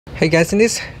Hey guys, in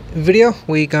this video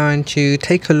we're going to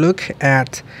take a look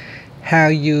at how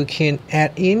you can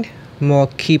add in more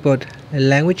keyboard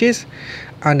languages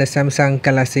on the Samsung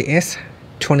Galaxy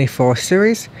S24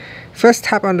 series. First,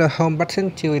 tap on the home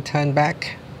button to return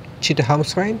back to the home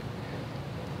screen.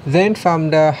 Then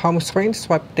from the home screen,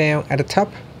 swipe down at the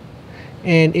top,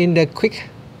 and in the quick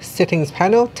settings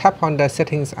panel, tap on the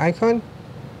settings icon.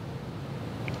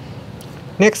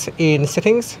 Next, in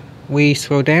settings, we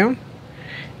scroll down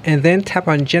and then tap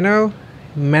on General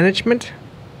Management.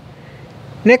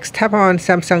 Next, tap on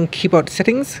Samsung Keyboard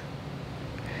Settings.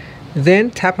 Then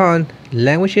tap on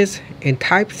Languages and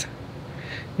Types.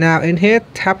 Now in here,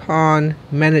 tap on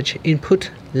Manage Input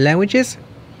Languages.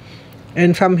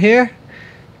 And from here,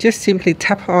 just simply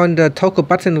tap on the toggle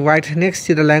button right next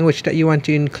to the language that you want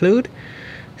to include.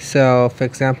 So for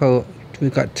example, we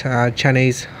got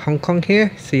Chinese Hong Kong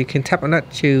here, so you can tap on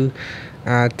that to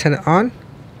turn it on.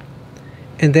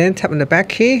 And then tap on the back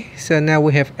key. So now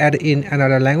we have added in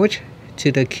another language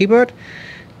to the keyboard.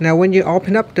 Now when you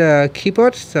open up the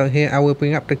keyboard, so here I will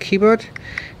bring up the keyboard,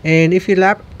 and if you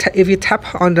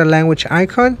tap on the language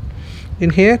icon in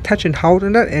here, touch and hold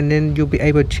on that, and then you'll be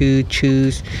able to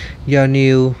choose your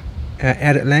new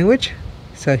added language.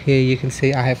 So here you can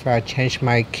see I have changed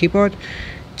my keyboard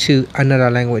to another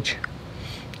language,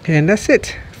 and that's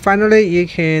it. Finally, you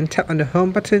can tap on the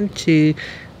home button to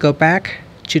go back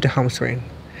to the home screen.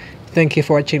 Thank you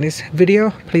for watching this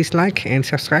video. Please like and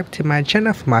subscribe to my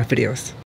channel for more videos.